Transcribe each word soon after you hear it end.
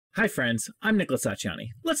Hi friends, I'm Nicholas Acciani.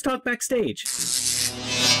 Let's talk backstage.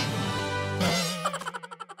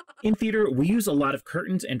 In theater, we use a lot of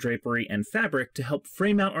curtains and drapery and fabric to help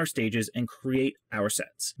frame out our stages and create our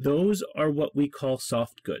sets. Those are what we call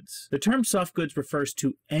soft goods. The term soft goods refers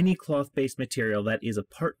to any cloth-based material that is a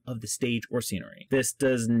part of the stage or scenery. This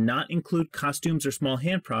does not include costumes or small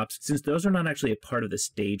hand props, since those are not actually a part of the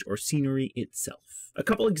stage or scenery itself. A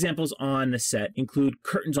couple examples on the set include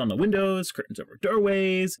curtains on the windows, curtains over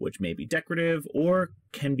doorways, which may be decorative or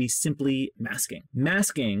can be simply masking.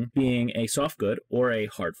 Masking being a soft good or a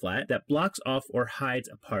hard flat that blocks off or hides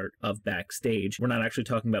a part of backstage. We're not actually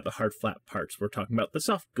talking about the hard flat parts, we're talking about the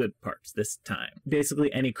soft good parts this time.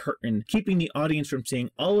 Basically any curtain keeping the audience from seeing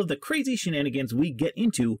all of the crazy shenanigans we get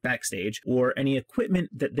into backstage or any equipment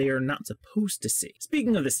that they are not supposed to see.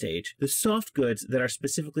 Speaking of the stage, the soft goods that are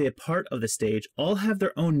specifically a part of the stage all have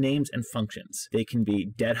their own names and functions. They can be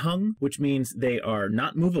dead hung, which means they are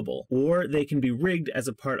not movable, or they can be rigged as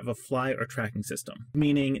a part of a fly or tracking system,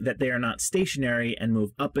 meaning that they are not stationary and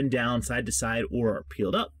move up and down, side to side, or are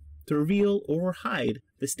peeled up to reveal or hide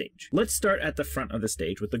the stage. Let's start at the front of the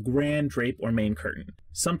stage with the grand drape or main curtain,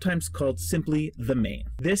 sometimes called simply the main.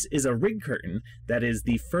 This is a rigged curtain that is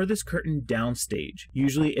the furthest curtain downstage.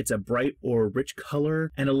 Usually it's a bright or rich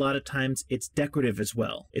color, and a lot of times it's decorative as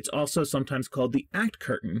well. It's also sometimes called the act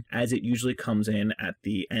curtain, as it usually comes in at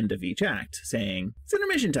the end of each act, saying, "It's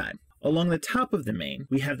intermission time." Along the top of the main,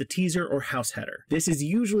 we have the teaser or house header. This is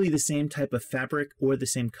usually the same type of fabric or the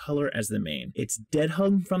same color as the main. It's dead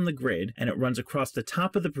hung from the grid, and it runs across the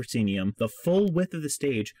top of the proscenium, the full width of the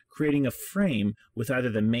stage, creating a frame with either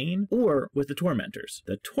the main or with the tormentors.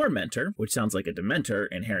 The tormentor, which sounds like a dementor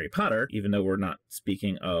in Harry Potter, even though we're not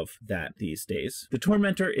speaking of that these days. The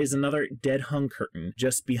tormentor is another dead hung curtain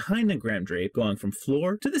just behind the grand drape, going from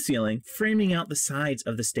floor to the ceiling, framing out the sides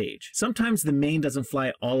of the stage. Sometimes the main doesn't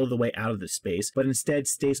fly all of the way out of the space, but instead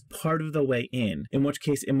stays part of the way in which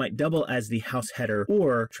case it might double as the house header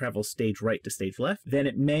or travel stage right to stage left. Then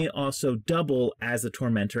it may also double as the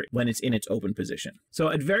tormentor when it's in its open position. So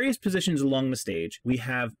at various positions along the stage, we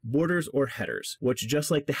have borders or headers, which just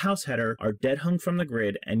like the house header are dead hung from the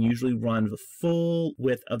grid and usually run the full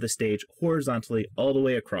width of the stage horizontally all the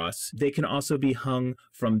way across. They can also be hung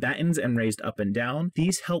from battens and raised up and down.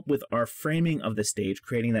 These help with our framing of the stage,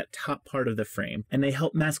 creating that top part of the frame, and they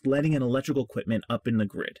help mask lighting and electrical equipment up in the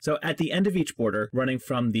grid. So at the end of each border, running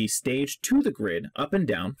from the stage to the grid, up and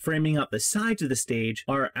down, framing up the sides of the stage,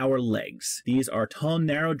 are our legs. These are tall,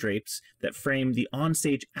 narrow drapes that frame the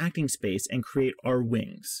onstage acting space and create our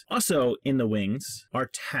wings. Also in the wings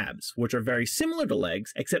are tabs, which are very similar to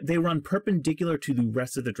legs, except they run perpendicular to the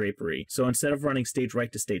rest of the drapery. So instead of running stage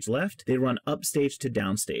right to stage left, they run upstage to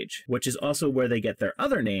downstage, which is also where they get their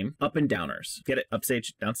other name, up and downers. Get it?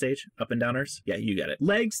 Upstage, downstage, up and downers? Yeah, you get it.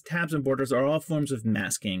 Legs, tabs, and borders are all forms of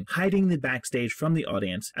masking, hiding the backstage from the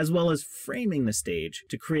audience, as well as framing the stage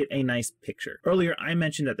to create a nice picture. Earlier, I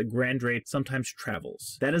mentioned that the grand drape sometimes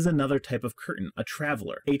travels. That is another type of curtain, a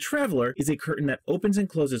traveler. A traveler is a curtain that opens and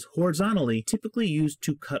closes horizontally, typically used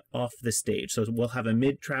to cut off the stage. So we'll have a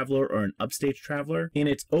mid-traveler or an upstage traveler. In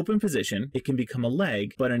its open position, it can become a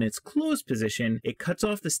leg, but in its closed position, it cuts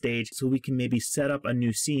off the stage so we can maybe set up a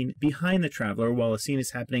new scene behind the traveler while a scene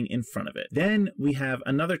is happening in front of it. Then we have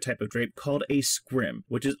another type of drape called a scrim,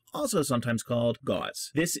 which is also sometimes called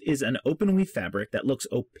gauze. This is an open weave fabric that looks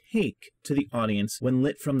opaque to the audience when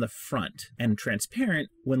lit from the front and transparent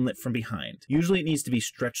when lit from behind. Usually it needs to be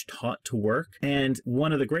stretched taut to work, and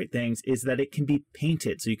one of the great things is that it can be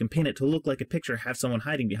painted, so you can paint it to look like a picture, have someone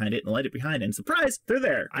hiding behind it, and light it behind, and surprise, they're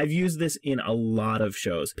there. I've used this in a lot of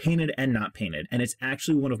shows, painted and not painted, and it's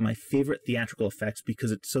actually one of my favorite theatrical effects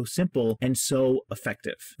because it's so simple and so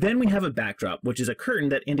effective. Then we have a backdrop, which is a curtain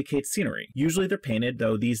that indicates scenery. Usually they're painted,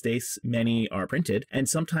 though these days many are printed, and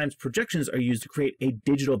sometimes projections are used to create a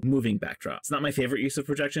digital moving backdrop. It's not my favorite use of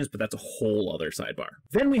projections, but that's a whole other sidebar.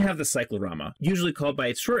 Then we have the cyclorama, usually called by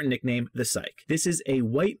its shortened nickname, the cyc. This is a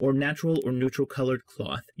white or natural or neutral colored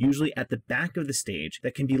cloth, usually at the back of the stage,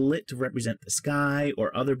 that can be lit to represent the sky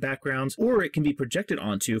or other backgrounds, or it can be projected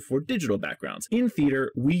onto for digital backgrounds. In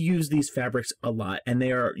theater, we use these fabrics a lot, and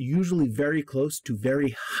they are usually very close to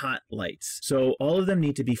very hot lights. So all of them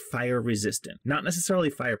need to be fire resistant. Not necessarily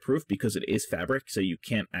fireproof because it is fabric, so you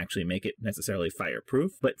can't actually make it necessarily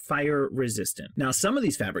fireproof, but fire resistant. Now, some of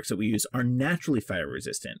these fabrics that we use are naturally fire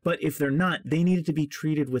resistant, but if they're not, they needed to be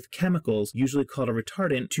treated with chemicals, usually called a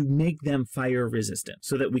retardant, to make them fire resistant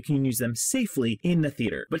so that we can use them safely in the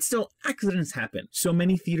theater. But still, accidents happen. So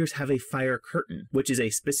many theaters have a fire curtain, which is a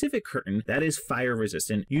specific curtain that is fire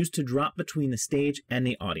resistant, used to drop between the stage and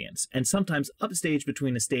the audience, and sometimes upstage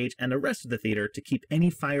between the stage and the rest of the theater to keep any any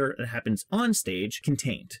fire that happens on stage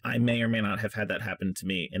contained. I may or may not have had that happen to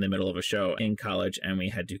me in the middle of a show in college, and we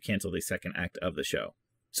had to cancel the second act of the show.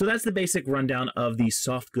 So that's the basic rundown of the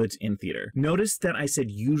soft goods in theater. Notice that I said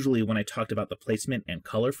usually when I talked about the placement and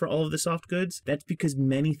color for all of the soft goods. That's because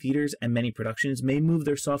many theaters and many productions may move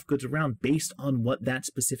their soft goods around based on what that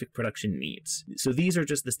specific production needs. So these are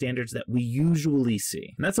just the standards that we usually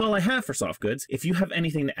see. And that's all I have for soft goods. If you have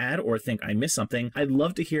anything to add or think I missed something, I'd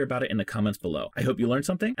love to hear about it in the comments below. I hope you learned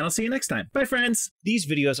something, and I'll see you next time. Bye, friends! These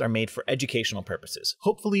videos are made for educational purposes.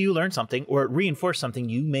 Hopefully you learned something or reinforced something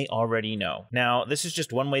you may already know. Now, this is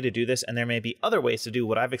just one way to do this, and there may be other ways to do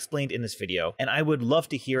what I've explained in this video, and I would love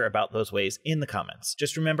to hear about those ways in the comments.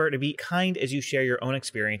 Just remember to be kind as you share your own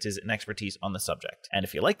experiences and expertise on the subject. And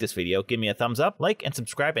if you like this video, give me a thumbs up, like, and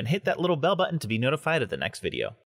subscribe, and hit that little bell button to be notified of the next video.